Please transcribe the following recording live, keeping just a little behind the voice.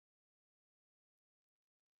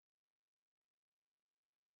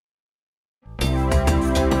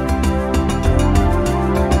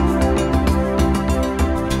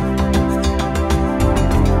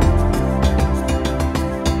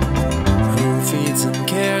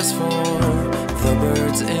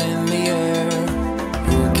birds in the air,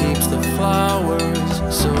 who keeps the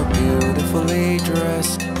flowers so beautifully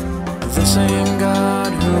dressed, the same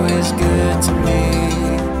God who is good to me.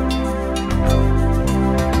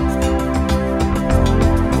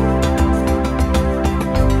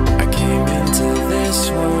 I came into this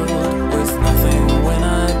world with nothing when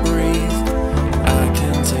I breathe. I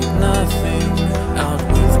can take nothing out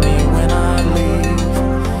with me when I leave.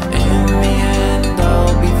 In the end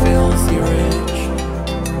I'll be filthy rich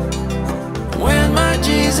when my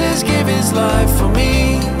Jesus gave his life for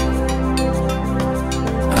me.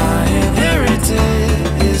 I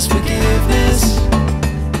inherited his forgiveness.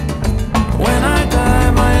 When I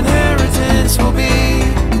die, my inheritance will be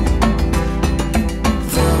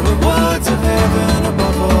the rewards of heaven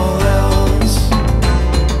above all else.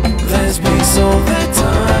 There's peace all the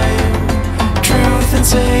time, truth and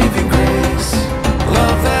saving grace,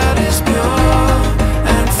 love that is pure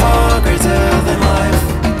and far greater than life,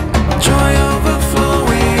 joy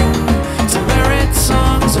overflowing to merit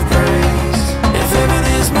songs of praise. If heaven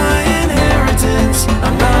is my inheritance,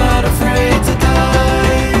 I'm not afraid to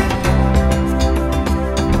die.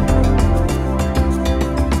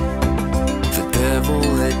 The devil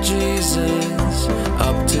led Jesus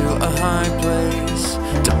up to a high place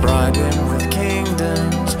to bribe him with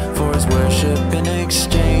kingdoms for his worship in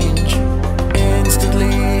exchange.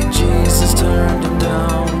 Instantly Jesus turned him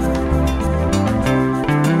down.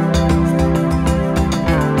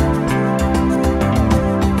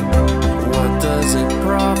 What does it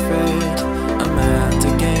profit a man to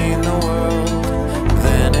gain the world,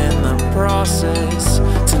 then in the process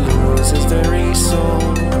to lose his very soul?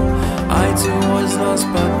 I too was lost,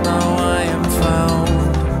 but now I am found.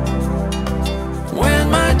 When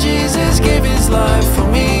my Jesus gave his life for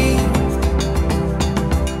me,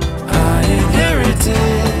 I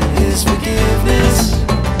inherited his forgiveness.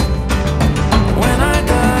 When I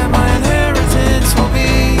die, my inheritance will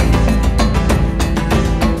be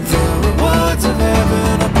the rewards of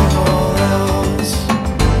heaven above all else.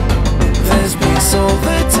 There's peace all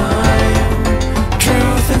the time,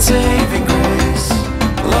 truth and saving grace.